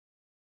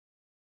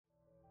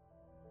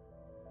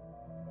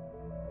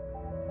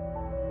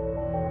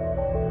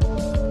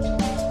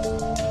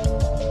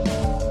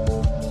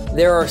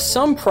There are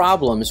some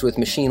problems with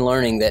machine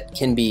learning that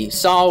can be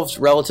solved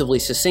relatively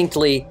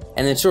succinctly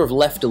and then sort of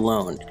left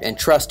alone and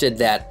trusted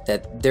that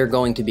they're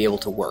going to be able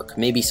to work.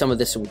 Maybe some of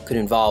this could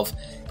involve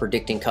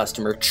predicting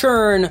customer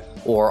churn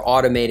or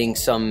automating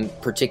some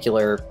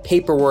particular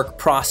paperwork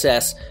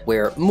process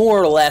where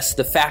more or less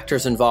the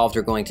factors involved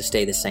are going to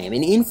stay the same.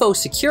 In info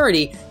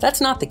security,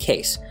 that's not the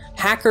case.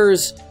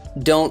 Hackers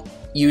don't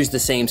use the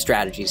same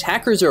strategies.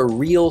 Hackers are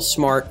real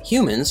smart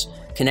humans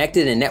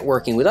connected and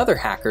networking with other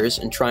hackers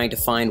and trying to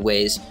find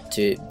ways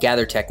to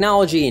gather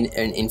technology and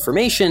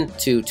information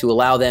to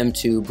allow them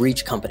to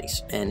breach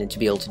companies and to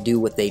be able to do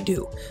what they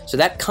do. So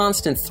that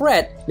constant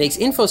threat makes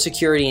info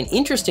security an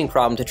interesting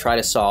problem to try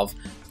to solve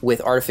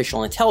with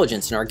artificial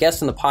intelligence. And our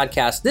guest on the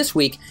podcast this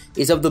week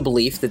is of the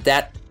belief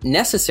that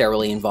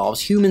necessarily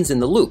involves humans in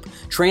the loop,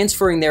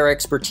 transferring their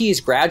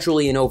expertise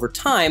gradually and over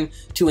time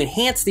to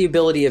enhance the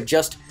ability of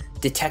just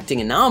detecting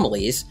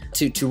anomalies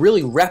to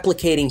really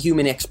replicating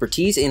human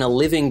expertise in a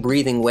living,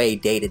 breathing way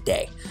day to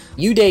day.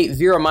 Uday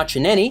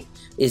Veeramatchaneni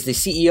is the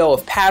CEO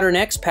of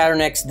PatternX.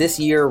 PatternX this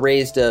year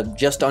raised a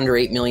just under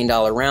 $8 million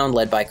round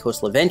led by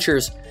Khosla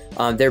Ventures.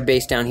 They're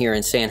based down here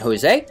in San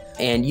Jose.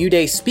 And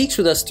Uday speaks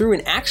with us through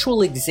an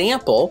actual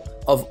example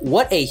of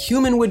what a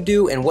human would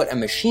do and what a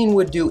machine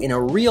would do in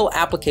a real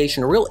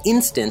application, a real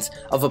instance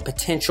of a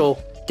potential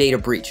data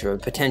breach or a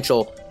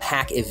potential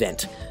hack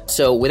event.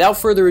 So without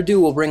further ado,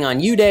 we'll bring on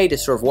Uday to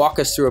sort of walk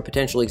us through a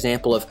potential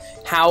example of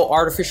how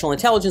artificial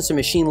intelligence and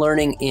machine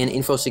learning in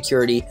info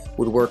security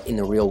would work in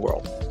the real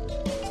world.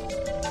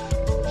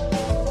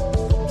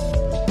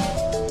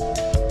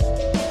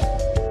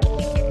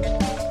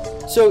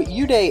 So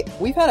Uday,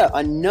 we've had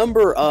a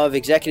number of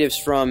executives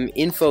from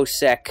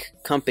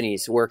InfoSec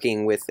companies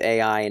working with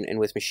AI and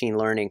with machine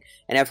learning,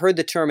 and I've heard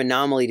the term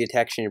anomaly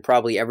detection in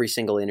probably every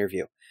single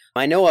interview.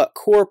 I know a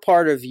core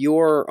part of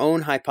your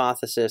own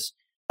hypothesis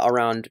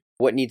around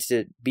what needs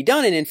to be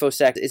done in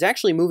InfoSec is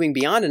actually moving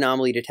beyond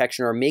anomaly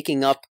detection or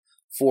making up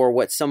for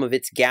what some of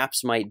its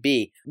gaps might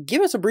be.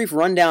 Give us a brief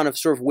rundown of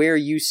sort of where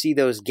you see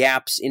those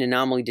gaps in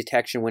anomaly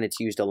detection when it's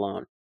used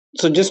alone.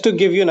 So just to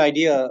give you an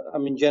idea,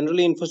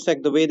 generally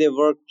InfoSec, the way they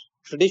work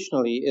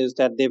traditionally is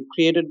that they've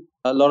created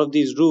a lot of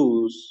these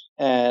rules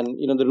and,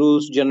 the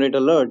rules generate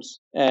alerts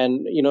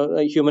and,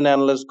 human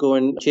analysts go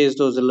and chase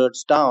those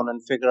alerts down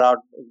and figure out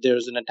if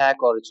there's an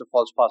attack or it's a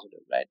false positive,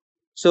 right?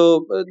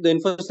 So the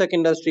InfoSec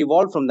industry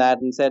evolved from that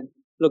and said,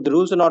 look, the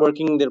rules are not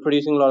working. They're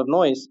producing a lot of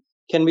noise.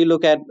 Can we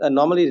look at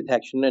anomaly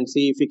detection and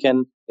see if we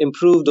can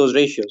improve those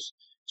ratios?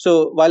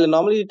 So while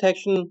anomaly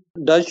detection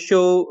does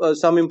show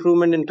some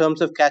improvement in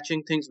terms of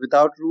catching things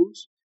without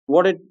rules,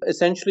 what it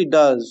essentially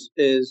does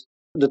is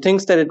the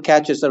things that it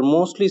catches are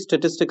mostly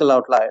statistical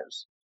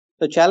outliers.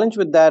 The challenge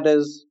with that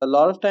is a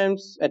lot of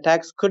times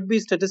attacks could be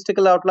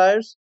statistical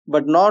outliers,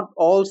 but not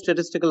all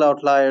statistical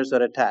outliers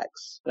are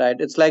attacks, right?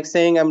 It's like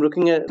saying I'm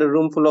looking at a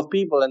room full of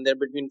people and they're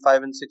between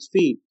 5 and 6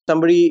 feet.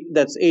 Somebody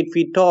that's 8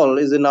 feet tall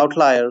is an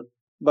outlier,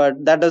 but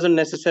that doesn't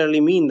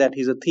necessarily mean that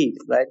he's a thief,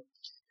 right?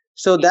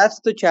 So that's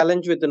the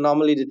challenge with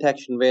anomaly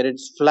detection, where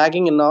it's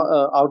flagging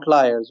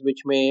outliers, which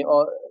may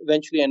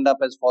eventually end up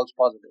as false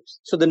positives.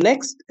 So the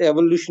next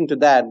evolution to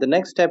that, the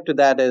next step to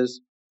that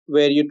is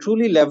where you're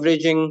truly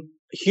leveraging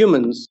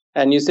humans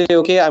and you say,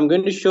 okay, I'm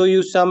going to show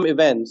you some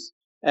events.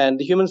 And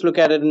the humans look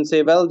at it and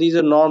say, well, these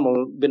are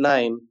normal,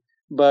 benign,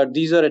 but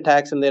these are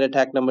attacks and they're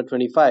attack number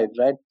 25,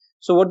 right?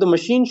 So what the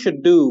machine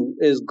should do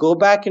is go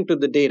back into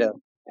the data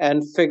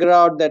and figure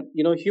out that,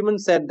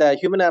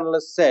 human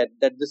analysts said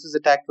that this is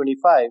attack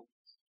 25.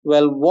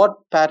 Well, what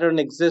pattern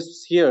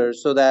exists here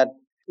so that,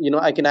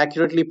 I can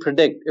accurately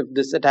predict if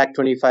this attack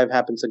 25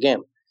 happens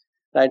again,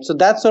 right? So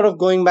that's sort of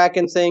going back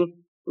and saying,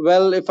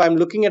 well, if I'm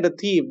looking at a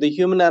thief, the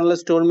human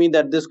analyst told me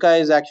that this guy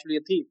is actually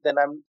a thief. Then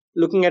I'm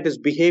looking at his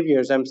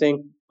behaviors. I'm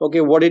saying,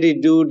 okay, what did he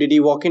do? Did he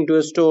walk into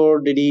a store?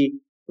 Did he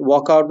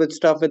walk out with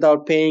stuff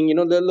without paying?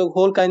 The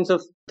whole kinds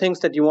of things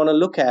that you want to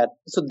look at.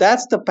 So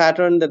that's the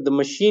pattern that the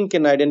machine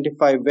can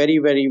identify very,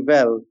 very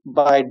well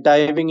by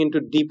diving into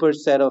deeper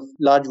set of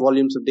large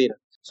volumes of data.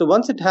 So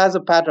once it has a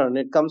pattern,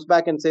 it comes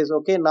back and says,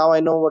 okay, now I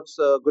know what's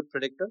a good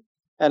predictor.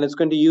 And it's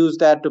going to use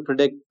that to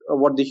predict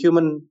what the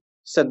human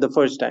said the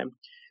first time.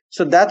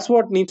 So that's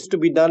what needs to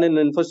be done in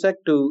InfoSec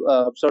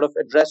to sort of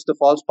address the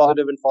false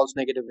positive and false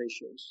negative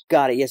ratios.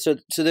 Got it. Yeah. So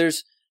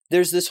there's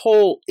this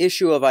whole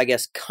issue of, I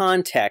guess,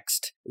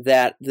 context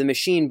that the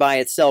machine by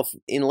itself,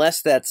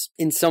 unless that's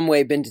in some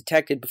way been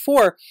detected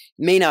before,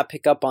 may not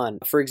pick up on.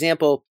 For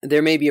example,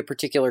 there may be a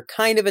particular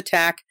kind of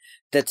attack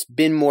that's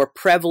been more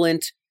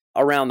prevalent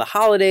around the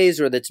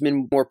holidays or that's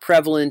been more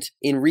prevalent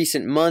in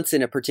recent months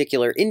in a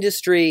particular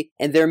industry,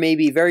 and there may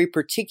be very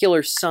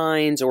particular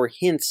signs or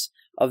hints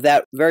of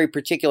that very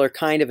particular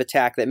kind of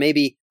attack that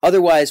maybe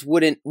otherwise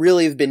wouldn't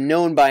really have been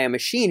known by a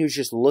machine who's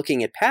just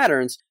looking at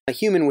patterns. A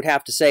human would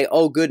have to say,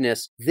 oh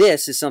goodness,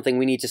 this is something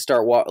we need to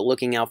start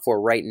looking out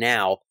for right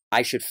now.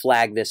 I should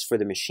flag this for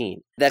the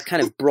machine. That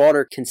kind of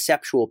broader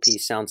conceptual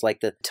piece sounds like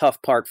the tough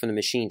part for the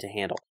machine to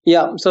handle.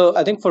 Yeah, so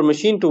I think for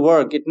machine to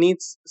work, it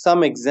needs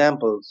some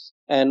examples.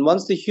 And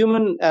once the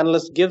human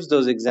analyst gives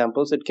those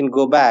examples, it can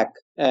go back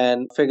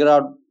and figure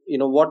out,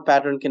 what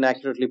pattern can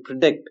accurately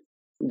predict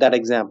that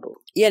example.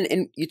 Yeah,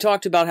 and you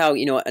talked about how,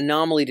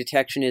 anomaly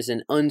detection is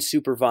an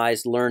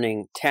unsupervised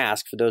learning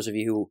task for those of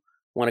you who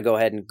want to go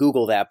ahead and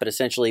Google that, but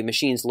essentially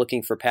machines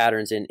looking for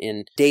patterns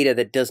in data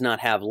that does not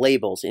have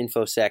labels.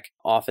 InfoSec,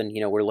 often,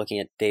 we're looking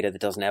at data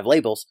that doesn't have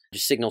labels,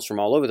 just signals from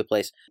all over the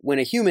place. When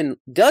a human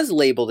does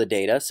label the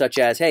data, such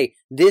as, hey,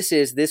 this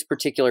is this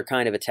particular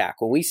kind of attack.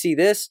 When we see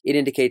this, it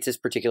indicates this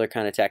particular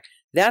kind of attack.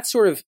 That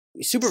sort of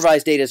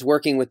supervised data is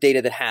working with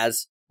data that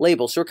has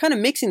labels. So we're kind of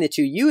mixing the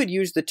two. You had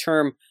used the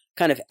term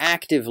kind of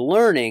active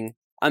learning.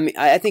 I mean,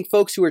 I think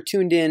folks who are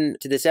tuned in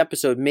to this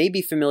episode may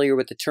be familiar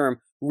with the term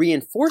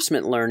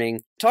reinforcement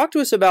learning. Talk to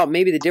us about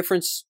maybe the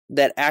difference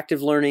that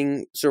active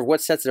learning, sort of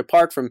what sets it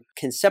apart from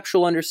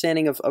conceptual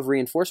understanding of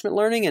reinforcement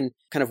learning and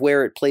kind of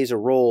where it plays a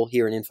role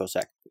here in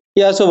InfoSec.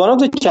 Yeah, so one of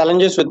the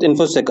challenges with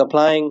InfoSec,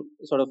 applying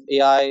sort of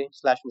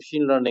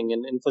AI/machine learning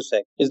in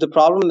InfoSec, is the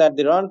problem that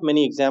there aren't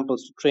many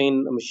examples to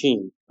train a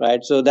machine,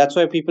 right? So that's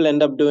why people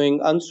end up doing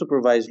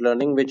unsupervised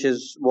learning, which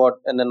is what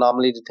an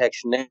anomaly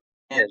detection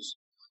is,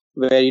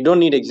 where you don't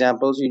need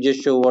examples, you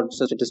just show what's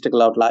a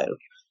statistical outlier.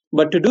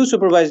 But to do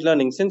supervised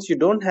learning, since you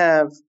don't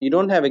have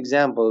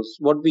examples,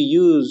 what we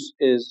use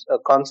is a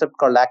concept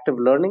called active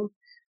learning,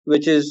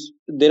 which is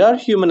there are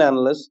human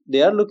analysts,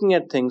 they are looking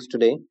at things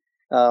today,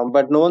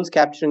 but no one's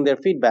capturing their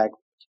feedback.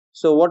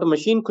 So what a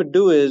machine could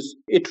do is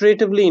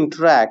iteratively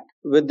interact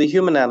with the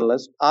human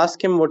analyst,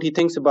 ask him what he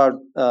thinks about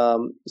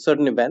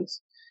certain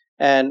events,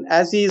 and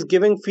as he's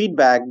giving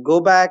feedback, go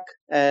back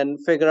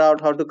and figure out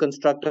how to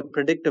construct a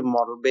predictive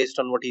model based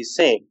on what he's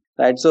saying,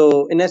 right?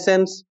 So in a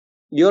sense,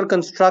 you're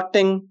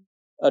constructing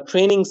a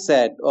training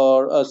set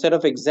or a set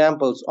of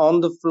examples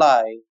on the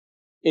fly,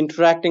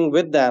 interacting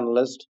with the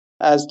analyst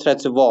as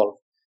threats evolve.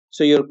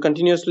 So you're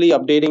continuously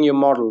updating your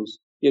models.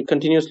 You're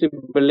continuously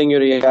building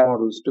your AI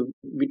models to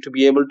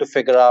be able to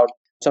figure out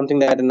something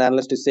that an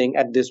analyst is saying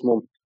at this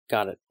moment.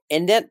 Got it.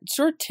 And that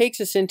sort of takes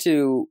us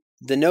into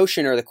the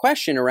notion or the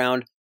question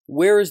around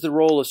where is the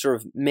role of sort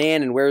of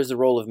man and where is the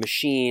role of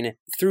machine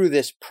through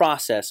this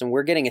process? And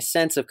we're getting a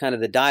sense of kind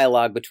of the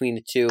dialogue between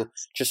the two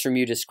just from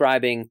you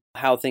describing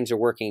how things are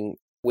working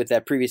with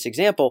that previous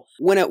example.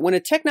 When a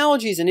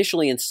technology is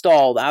initially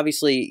installed,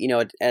 obviously,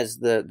 as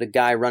the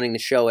guy running the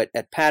show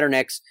at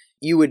PatternX,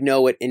 you would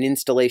know what an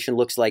installation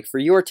looks like for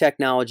your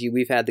technology.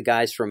 We've had the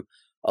guys from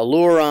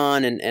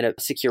Aluron and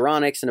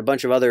Securonics and a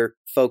bunch of other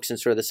folks in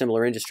sort of the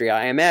similar industry.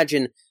 I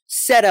imagine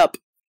setup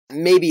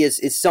maybe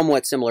is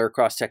somewhat similar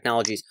across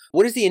technologies.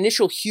 What is the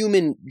initial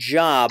human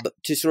job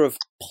to sort of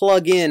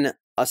plug in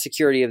a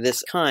security of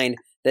this kind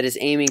that is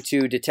aiming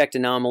to detect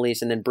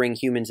anomalies and then bring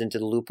humans into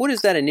the loop? What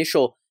does that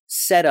initial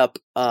setup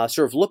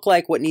sort of look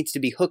like? What needs to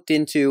be hooked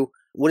into?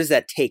 What does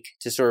that take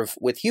to sort of,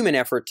 with human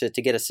effort,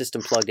 to get a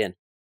system plugged in?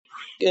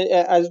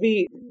 As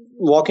we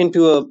walk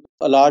into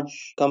a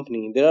large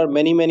company, there are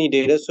many, many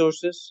data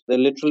sources. There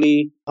are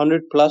literally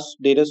 100 plus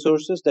data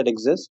sources that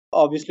exist.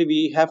 Obviously,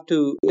 we have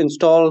to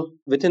install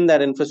within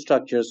that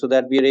infrastructure so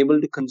that we are able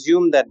to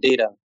consume that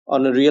data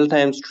on a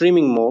real-time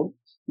streaming mode.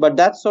 But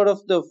that's sort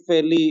of the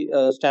fairly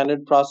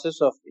standard process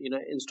of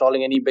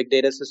installing any big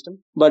data system.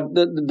 But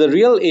the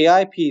real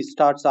AI piece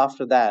starts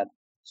after that.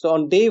 So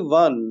on day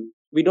one,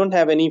 we don't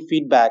have any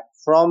feedback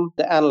from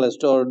the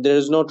analyst, or there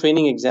is no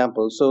training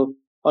example. So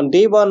on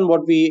day one,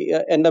 what we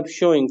end up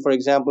showing, for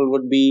example,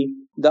 would be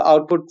the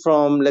output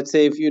from, let's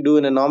say, if you do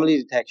an anomaly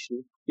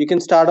detection, you can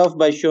start off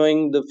by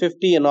showing the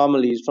 50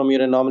 anomalies from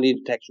your anomaly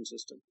detection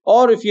system.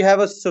 Or if you have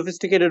a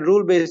sophisticated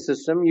rule-based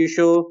system, you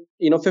show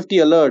 50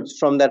 alerts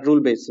from that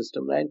rule-based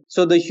system, right?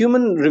 So the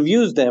human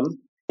reviews them,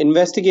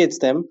 investigates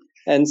them,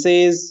 and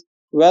says,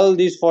 well,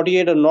 these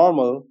 48 are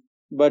normal,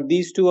 but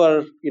these two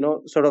are,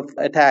 sort of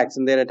attacks,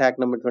 and they're attack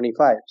number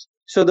 25.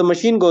 So the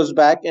machine goes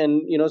back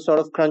and, sort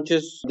of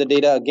crunches the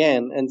data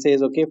again and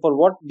says, okay, for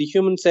what the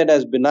human said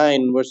as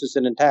benign versus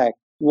an attack,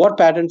 what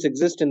patterns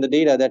exist in the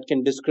data that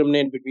can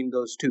discriminate between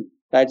those two,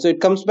 right? So it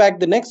comes back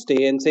the next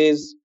day and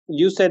says,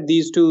 you said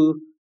these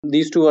two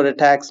are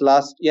attacks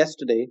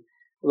yesterday.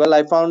 Well,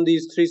 I found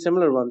these 3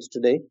 similar ones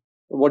today.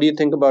 What do you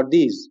think about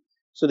these?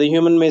 So the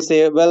human may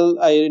say, well,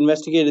 I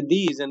investigated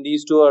these and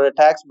these 2 are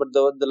attacks, but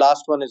the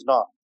last one is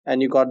not. And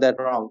you got that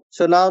wrong.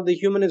 So now the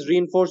human is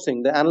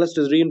reinforcing, the analyst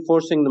is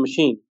reinforcing the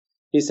machine.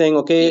 He's saying,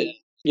 okay,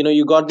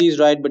 you got these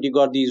right, but you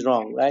got these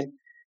wrong, right?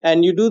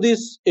 And you do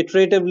this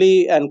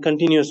iteratively and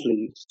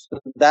continuously. So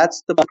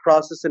that's the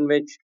process in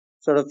which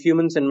sort of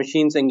humans and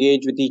machines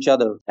engage with each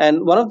other.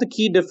 And one of the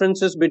key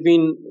differences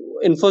between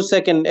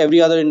InfoSec and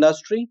every other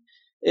industry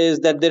is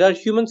that there are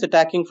humans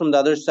attacking from the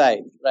other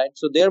side, right?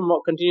 So they're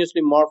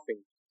continuously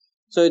morphing.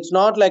 So it's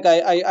not like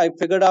I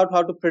figured out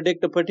how to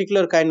predict a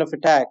particular kind of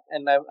attack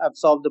and I've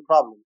solved the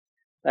problem,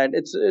 right?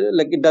 It's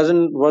like it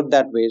doesn't work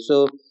that way.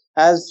 So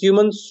as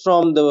humans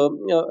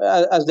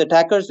as the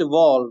attackers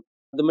evolve,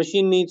 the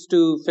machine needs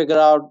to figure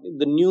out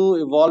the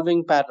new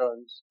evolving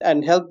patterns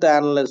and help the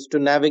analyst to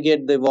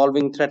navigate the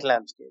evolving threat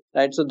landscape,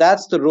 right? So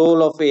that's the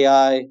role of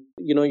AI.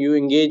 You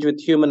engage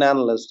with human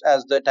analysts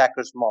as the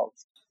attackers evolve.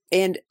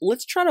 And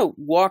let's try to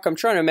I'm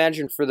trying to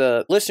imagine for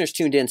the listeners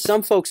tuned in,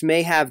 some folks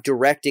may have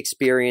direct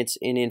experience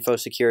in info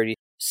security,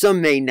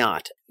 some may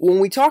not. When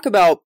we talk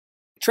about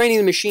training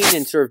the machine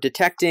and sort of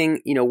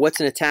detecting, what's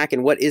an attack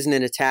and what isn't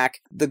an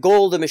attack, the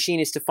goal of the machine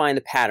is to find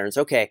the patterns.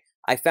 Okay,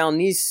 I found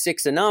these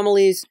 6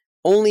 anomalies.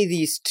 Only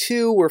these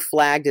 2 were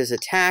flagged as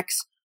attacks.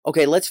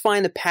 Okay, let's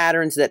find the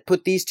patterns that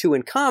put these 2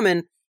 in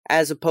common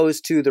as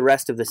opposed to the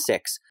rest of the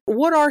 6.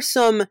 What are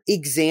some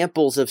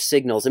examples of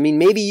signals? I mean,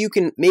 maybe you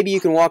can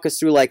walk us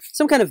through like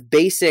some kind of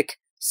basic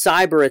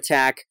cyber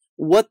attack,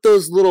 what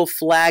those little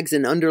flags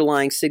and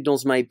underlying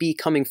signals might be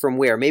coming from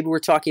where. Maybe we're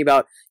talking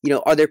about,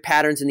 are there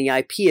patterns in the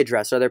IP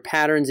address? Are there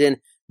patterns in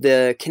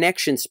the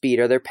connection speed?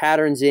 Are there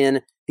patterns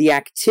in the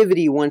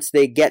activity once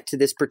they get to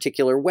this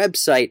particular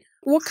website?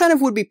 What kind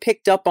of would be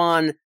picked up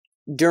on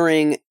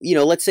during,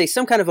 let's say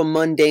some kind of a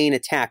mundane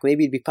attack?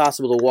 Maybe it'd be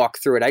possible to walk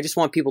through it. I just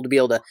want people to be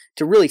able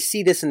to really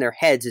see this in their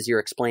heads as you're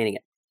explaining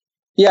it.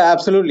 Yeah,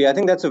 absolutely. I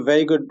think that's a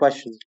very good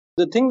question.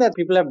 The thing that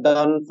people have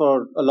done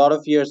for a lot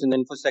of years in the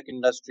InfoSec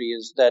industry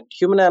is that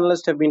human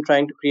analysts have been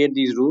trying to create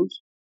these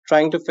rules,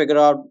 trying to figure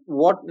out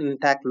what an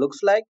attack looks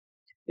like.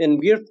 And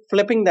we're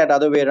flipping that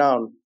other way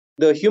around.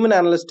 The human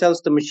analyst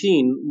tells the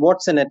machine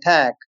what's an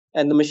attack,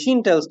 and the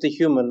machine tells the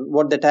human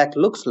what the attack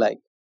looks like.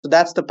 So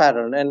that's the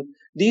pattern. And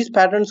these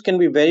patterns can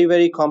be very,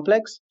 very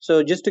complex.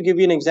 So just to give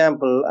you an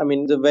example, I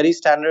mean, the very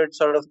standard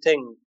sort of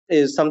thing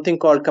is something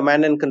called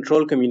command and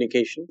control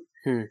communication.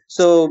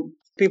 So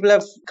people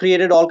have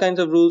created all kinds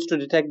of rules to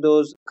detect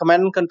those.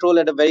 Command and control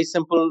at a very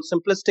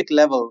simplistic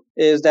level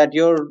is that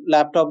your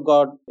laptop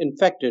got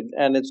infected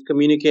and it's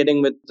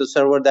communicating with the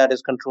server that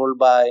is controlled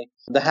by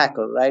the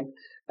hacker, right?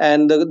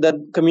 And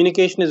the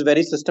communication is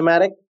very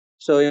systematic.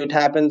 So it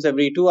happens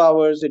every 2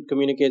 hours, it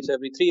communicates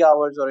every 3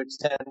 hours, or it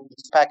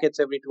sends packets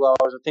every 2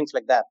 hours, or things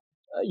like that.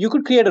 You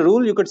could create a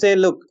rule. You could say,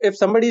 look, if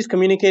somebody is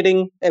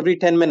communicating every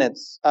 10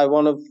 minutes, I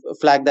want to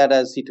flag that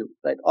as C2,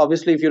 right?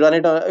 Obviously, if you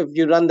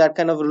run that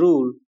kind of a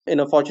rule in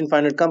a Fortune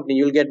 500 company,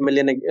 you'll get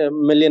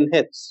million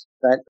hits,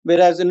 right?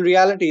 Whereas in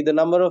reality, the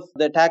number of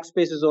the attack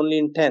space is only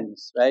in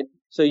tens, right?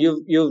 So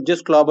you've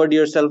just clobbered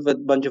yourself with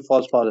a bunch of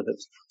false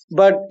positives.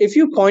 But if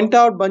you point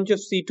out a bunch of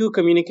C2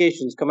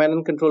 communications, command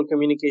and control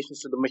communications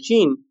to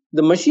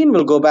the machine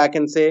will go back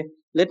and say,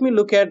 let me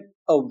look at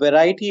a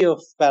variety of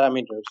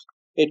parameters.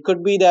 It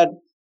could be that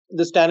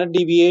the standard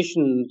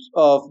deviations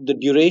of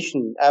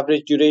the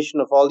average duration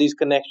of all these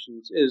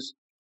connections is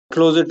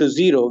closer to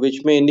 0, which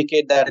may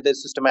indicate that it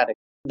is systematic.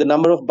 The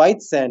number of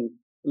bytes sent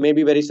may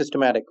be very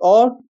systematic.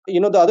 Or,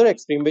 the other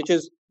extreme, which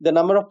is the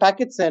number of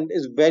packets sent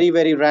is very,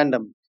 very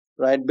random,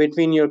 right,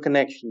 between your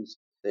connections.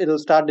 It'll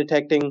start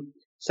detecting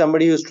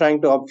somebody who's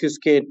trying to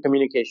obfuscate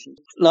communication.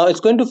 Now, it's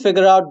going to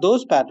figure out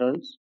those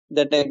patterns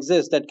that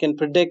exist that can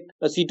predict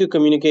a C2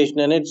 communication.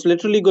 And it's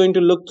literally going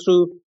to look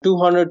through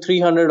 200,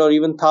 300, or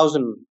even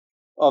 1,000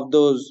 of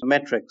those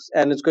metrics.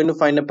 And it's going to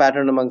find a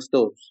pattern amongst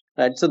those.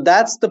 Right? So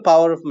that's the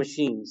power of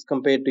machines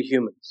compared to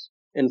humans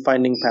in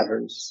finding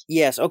patterns.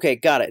 Yes. Okay.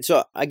 Got it.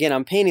 So again,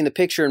 I'm painting the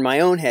picture in my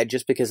own head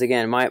just because,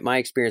 again, my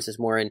experience is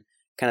more in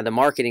kind of the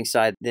marketing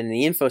side than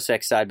the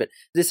InfoSec side. But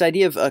this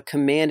idea of a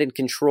command and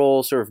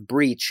control sort of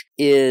breach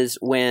is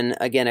when,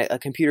 again, a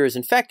computer is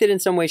infected in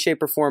some way,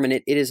 shape, or form, and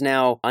it is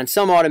now on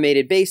some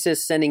automated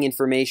basis sending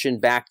information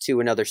back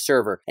to another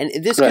server. And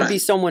this could be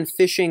someone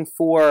phishing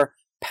for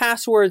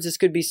passwords. This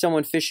could be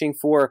someone phishing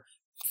for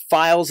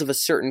files of a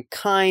certain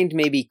kind,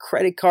 maybe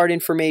credit card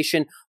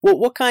information.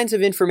 What kinds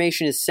of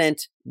information is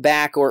sent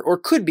back or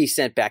could be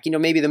sent back?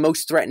 Maybe the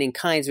most threatening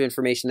kinds of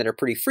information that are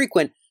pretty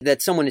frequent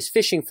that someone is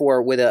phishing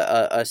for with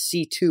a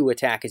C2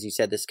 attack, as you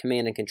said, this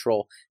command and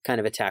control kind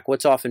of attack.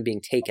 What's often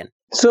being taken?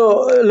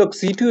 So, look,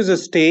 C2 is a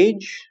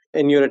stage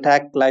in your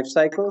attack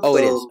lifecycle. Oh,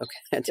 it is.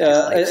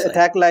 Okay.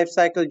 Attack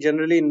lifecycle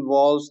generally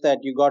involves that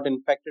you got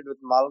infected with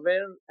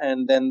malware,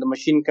 and then the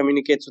machine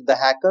communicates with the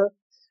hacker.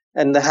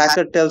 And the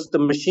hacker tells the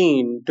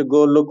machine to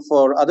go look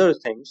for other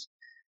things.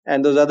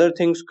 And those other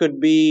things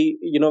could be,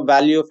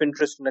 value of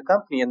interest in a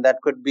company. And that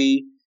could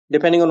be,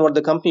 depending on what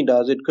the company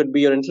does, it could be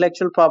your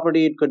intellectual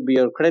property, it could be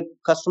your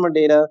customer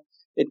data,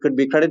 it could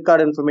be credit card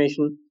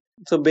information.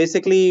 So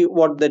basically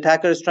what the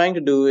attacker is trying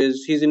to do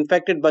is he's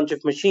infected a bunch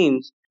of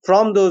machines.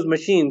 From those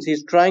machines,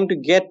 he's trying to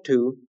get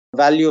to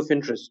value of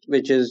interest,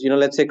 which is,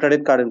 let's say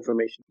credit card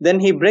information.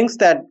 Then he brings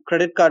that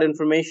credit card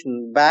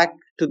information back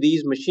to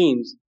these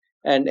machines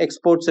and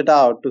exports it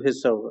out to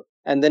his server.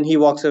 And then he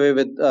walks away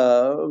with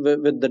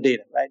the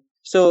data, right?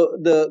 So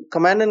the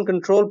command and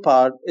control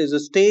part is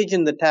a stage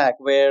in the attack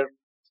where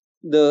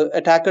the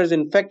attackers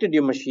infected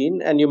your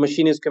machine and your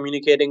machine is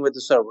communicating with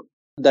the server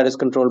that is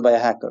controlled by a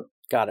hacker.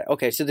 Got it.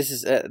 Okay, so this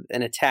is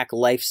an attack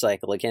life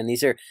cycle. Again,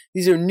 these are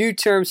new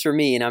terms for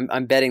me, and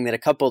I'm betting that a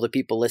couple of the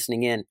people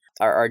listening in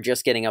are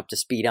just getting up to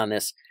speed on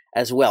this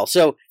as well.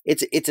 So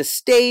it's a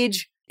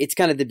stage. It's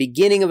kind of the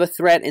beginning of a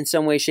threat in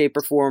some way, shape,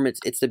 or form.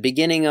 It's the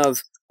beginning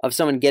of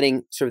someone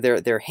getting sort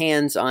of their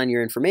hands on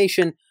your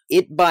information.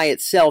 It by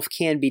itself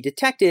can be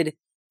detected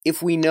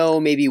if we know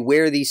maybe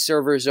where these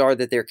servers are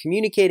that they're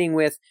communicating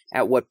with,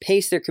 at what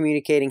pace they're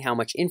communicating, how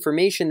much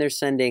information they're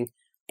sending.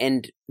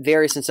 and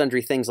various and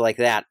sundry things like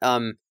that.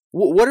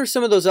 What are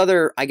some of those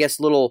other, I guess,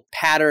 little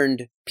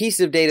patterned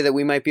pieces of data that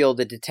we might be able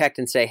to detect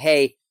and say,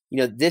 hey,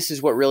 this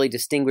is what really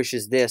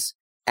distinguishes this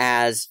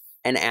as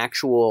an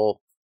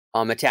actual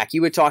attack?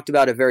 You had talked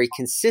about a very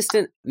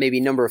consistent, maybe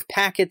number of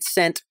packets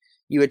sent.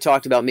 You had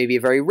talked about maybe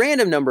a very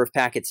random number of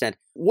packets sent.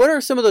 What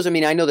are some of those? I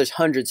mean, I know there's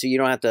hundreds, so you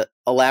don't have to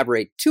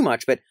elaborate too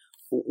much, but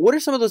what are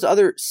some of those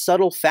other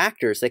subtle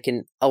factors that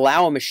can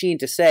allow a machine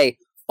to say,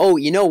 oh,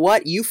 you know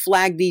what? You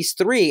flagged these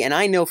 3, and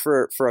I know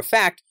for a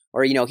fact,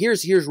 or,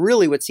 here's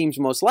really what seems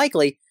most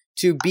likely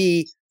to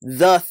be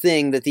the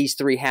thing that these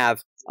 3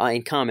 have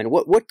in common.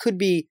 What could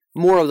be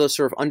more of those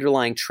sort of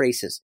underlying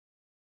traces?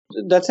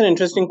 That's an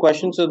interesting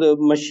question. So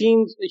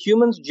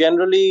humans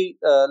generally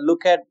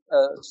look at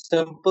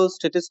simple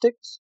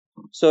statistics.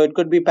 So it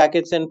could be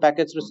packets and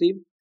packets received,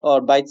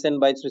 or bytes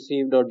and bytes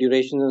received, or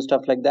durations and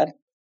stuff like that.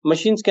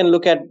 Machines can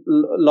look at a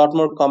lot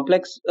more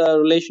complex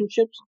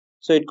relationships.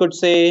 So it could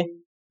say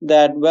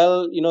that,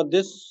 well,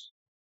 this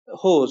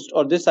host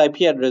or this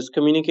IP address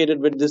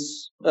communicated with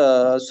this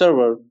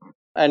server,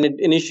 and it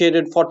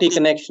initiated 40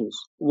 connections.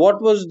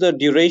 What was the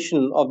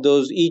duration of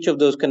each of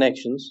those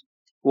connections?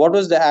 What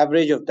was the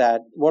average of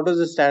that? What was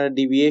the standard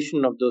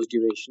deviation of those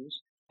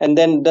durations? And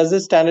then does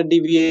this standard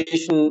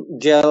deviation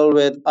gel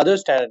with other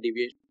standard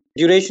deviation?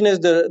 Duration is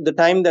the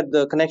time that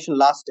the connection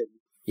lasted.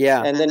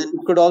 Yeah. And then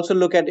you could also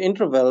look at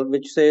interval,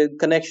 which say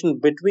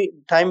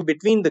time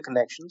between the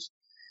connections.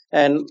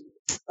 And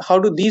how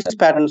do these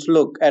patterns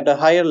look at a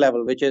higher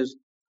level, which is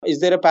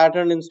there a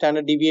pattern in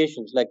standard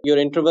deviations? Like your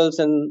intervals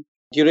and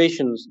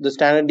durations, the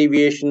standard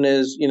deviation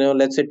is,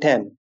 let's say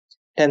 10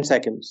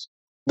 seconds.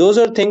 Those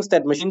are things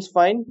that machines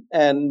find,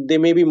 and they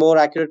may be more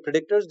accurate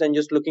predictors than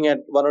just looking at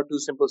 1 or 2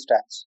 simple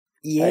stats.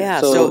 Yeah,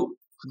 right? so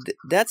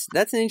that's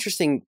an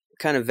interesting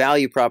kind of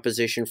value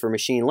proposition for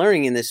machine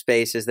learning in this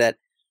space, is that,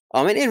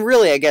 and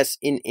really, I guess,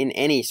 in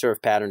any sort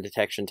of pattern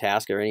detection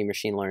task or any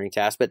machine learning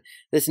task, but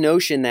this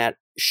notion that,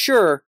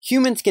 sure,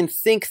 humans can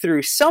think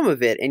through some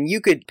of it, and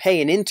you could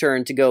pay an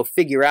intern to go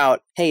figure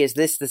out, hey, is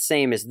this the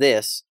same as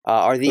this?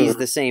 Are these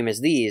the same as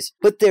these?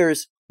 But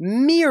there's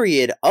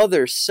myriad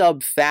other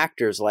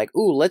sub-factors like,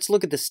 let's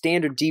look at the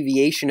standard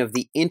deviation of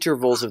the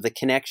intervals of the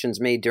connections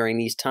made during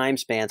these time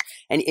spans.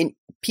 And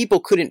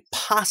people couldn't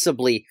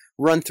possibly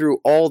run through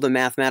all the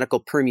mathematical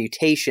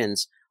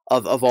permutations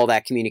of all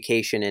that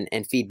communication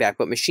and feedback,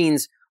 but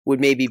machines would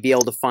maybe be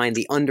able to find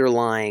the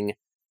underlying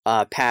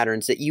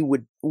patterns that you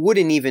wouldn't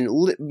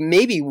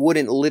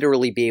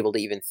literally be able to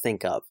even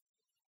think of.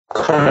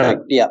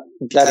 Correct. Yeah,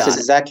 that's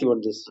exactly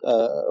what this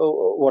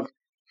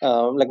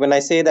like when I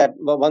say that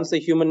once the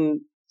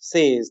human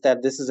says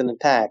that this is an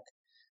attack,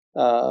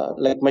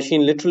 like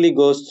machine literally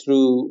goes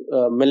through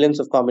millions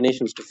of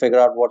combinations to figure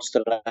out what's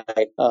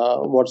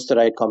the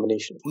right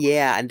combination.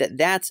 Yeah, and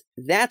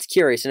that's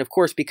curious. And of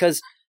course,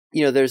 because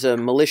there's a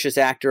malicious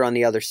actor on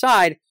the other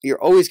side, you're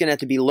always going to have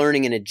to be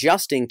learning and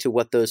adjusting to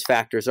what those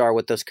factors are,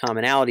 what those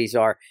commonalities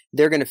are.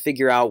 They're going to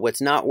figure out what's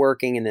not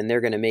working, and then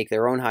they're going to make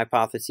their own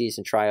hypotheses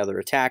and try other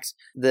attacks.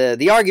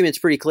 The argument's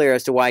pretty clear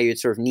as to why you'd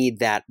sort of need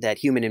that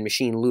human and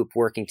machine loop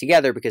working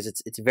together, because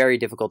it's very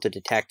difficult to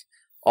detect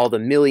all the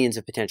millions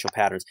of potential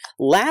patterns.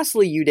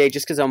 Lastly, Uday,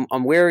 just because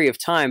I'm wary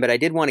of time, but I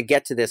did want to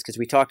get to this because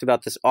we talked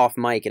about this off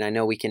mic, and I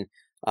know we can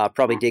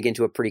probably dig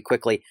into it pretty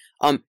quickly.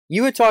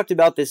 You had talked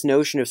about this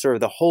notion of sort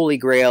of the holy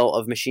grail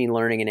of machine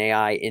learning and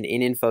AI in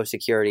info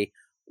security,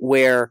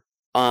 where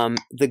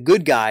the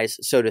good guys,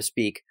 so to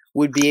speak,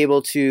 would be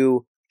able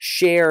to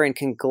share and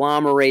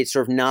conglomerate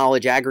sort of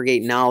knowledge,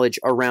 aggregate knowledge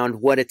around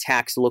what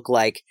attacks look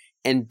like,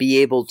 and be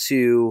able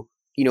to,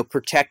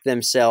 protect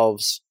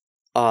themselves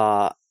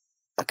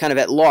kind of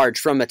at large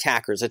from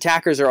attackers.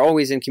 Attackers are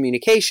always in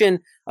communication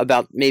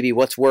about maybe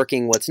what's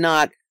working, what's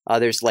not.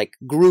 There's like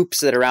groups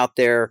that are out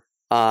there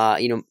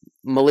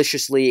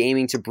maliciously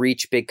aiming to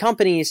breach big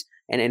companies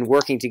and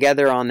working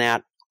together on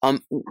that.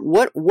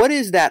 What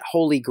is that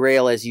holy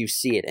grail as you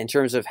see it in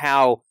terms of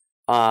how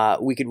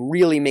we could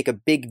really make a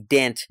big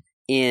dent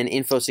in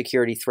info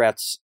security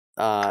threats,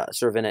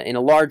 sort of in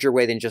a larger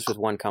way than just with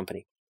one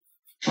company?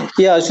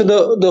 Yeah, so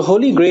the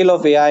holy grail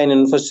of AI and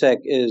InfoSec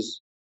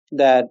is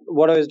that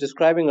what I was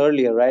describing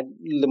earlier, right?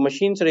 The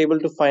machines are able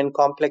to find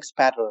complex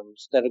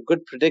patterns that are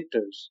good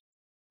predictors.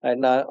 Right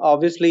now,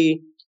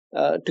 obviously,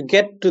 to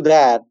get to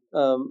that,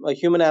 a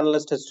human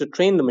analyst has to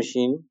train the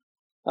machine,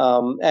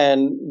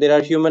 and there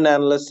are human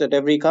analysts at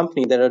every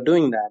company that are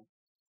doing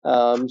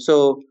that.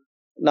 So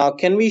now,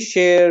 can we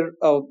share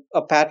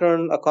a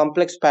pattern, a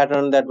complex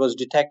pattern that was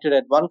detected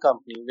at one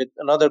company with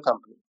another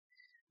company?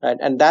 Right,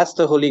 and that's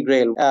the holy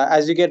grail.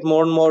 As you get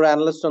more and more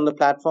analysts on the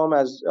platform,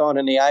 as on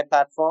an AI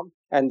platform,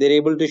 and they're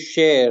able to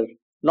share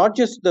not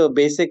just the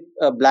basic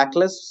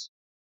blacklists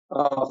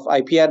of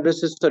IP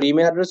addresses or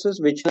email addresses,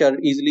 which are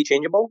easily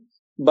changeable,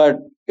 but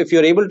if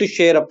you're able to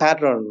share a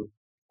pattern,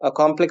 a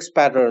complex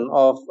pattern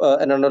of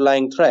an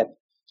underlying threat,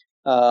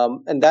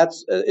 and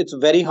it's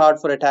very hard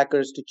for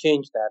attackers to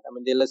change that. I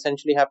mean, they'll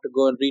essentially have to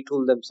go and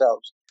retool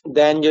themselves.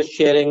 than just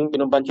sharing,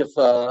 a bunch of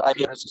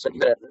IP addresses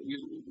and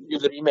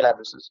user email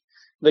addresses,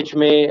 which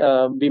may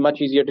be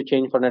much easier to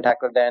change for an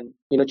attacker than,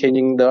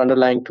 changing the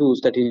underlying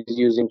tools that he's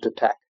using to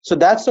attack. So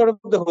that's sort of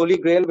the holy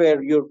grail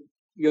where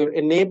you're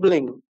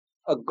enabling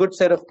a good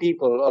set of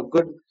people, a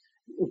good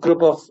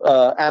group of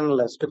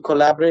analysts to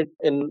collaborate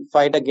in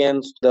fight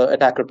against the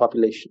attacker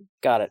population.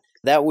 Got it.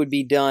 That would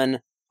be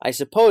done, I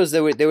suppose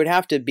there would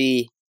have to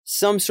be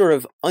some sort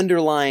of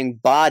underlying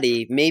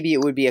body. Maybe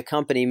it would be a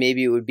company,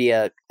 maybe it would be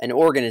an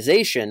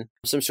organization,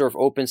 some sort of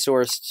open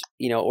sourced,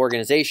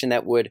 organization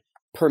that would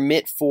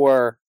permit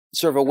for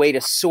sort of a way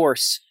to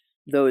source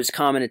those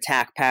common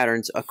attack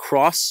patterns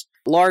across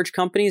large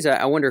companies.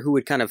 I wonder who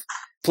would kind of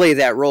play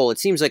that role. It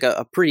seems like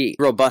a pretty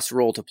robust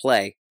role to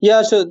play.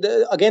 Yeah, so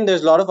again,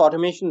 there's a lot of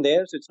automation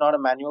there, so it's not a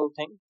manual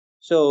thing.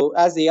 So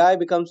as AI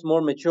becomes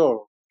more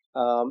mature,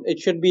 it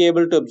should be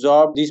able to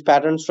absorb these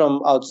patterns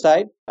from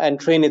outside and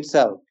train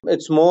itself.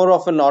 It's more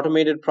of an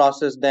automated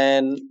process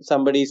than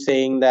somebody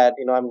saying that,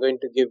 I'm going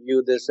to give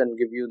you this and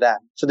give you that.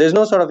 So there's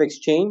no sort of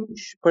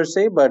exchange per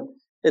se, but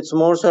it's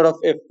more sort of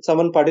if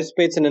someone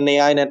participates in an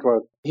AI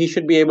network, he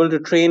should be able to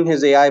train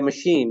his AI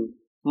machine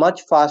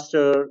much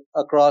faster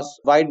across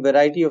wide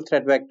variety of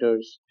threat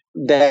vectors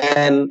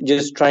than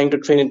just trying to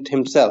train it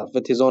himself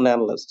with his own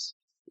analysts.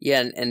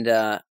 Yeah, and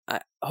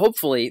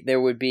hopefully there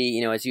would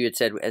be, as you had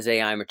said, as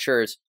AI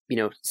matures,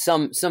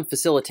 some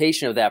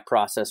facilitation of that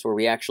process where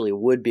we actually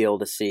would be able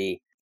to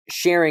see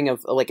sharing of,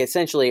 like,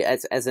 essentially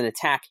as an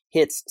attack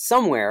hits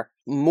somewhere,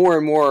 more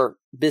and more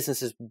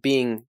businesses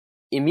being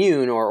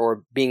immune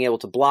or being able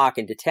to block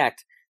and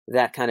detect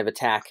that kind of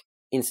attack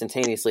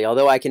instantaneously.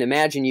 Although I can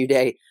imagine,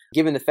 Uday,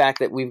 given the fact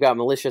that we've got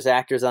malicious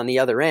actors on the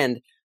other end,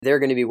 they're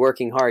going to be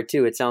working hard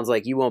too. It sounds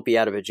like you won't be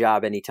out of a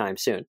job anytime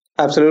soon.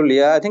 Absolutely.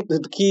 Yeah. I think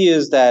the key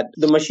is that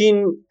the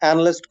machine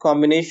analyst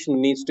combination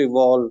needs to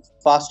evolve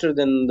faster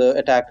than the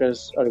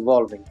attackers are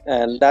evolving.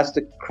 And that's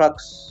the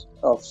crux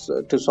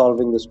to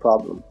solving this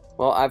problem.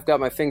 Well, I've got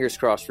my fingers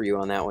crossed for you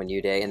on that one,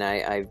 Uday, and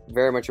I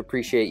very much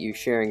appreciate you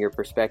sharing your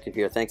perspective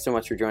here. Thanks so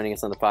much for joining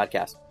us on the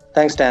podcast.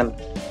 Thanks, Dan.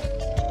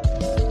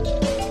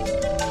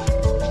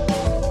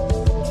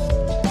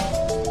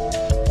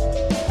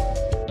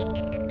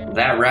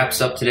 That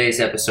wraps up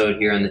today's episode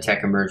here on the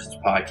Tech Emergence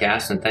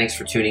Podcast, and thanks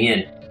for tuning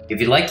in. If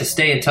you'd like to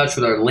stay in touch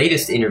with our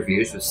latest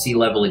interviews with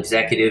C-level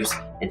executives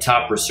and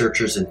top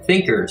researchers and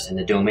thinkers in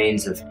the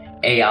domains of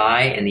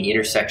AI and the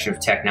intersection of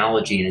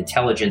technology and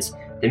intelligence,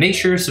 then make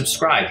sure to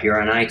subscribe here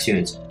on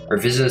iTunes or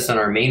visit us on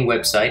our main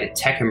website at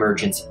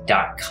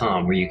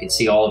techemergence.com, where you can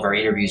see all of our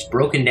interviews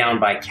broken down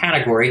by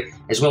category,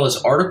 as well as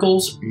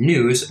articles,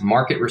 news,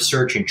 market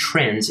research, and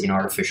trends in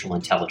artificial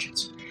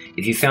intelligence.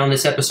 If you found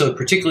this episode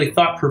particularly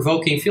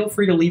thought-provoking, feel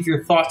free to leave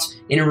your thoughts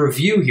in a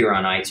review here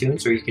on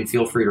iTunes, or you can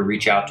feel free to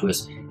reach out to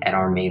us at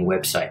our main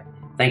website.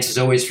 Thanks as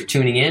always for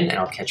tuning in, and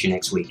I'll catch you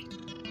next week.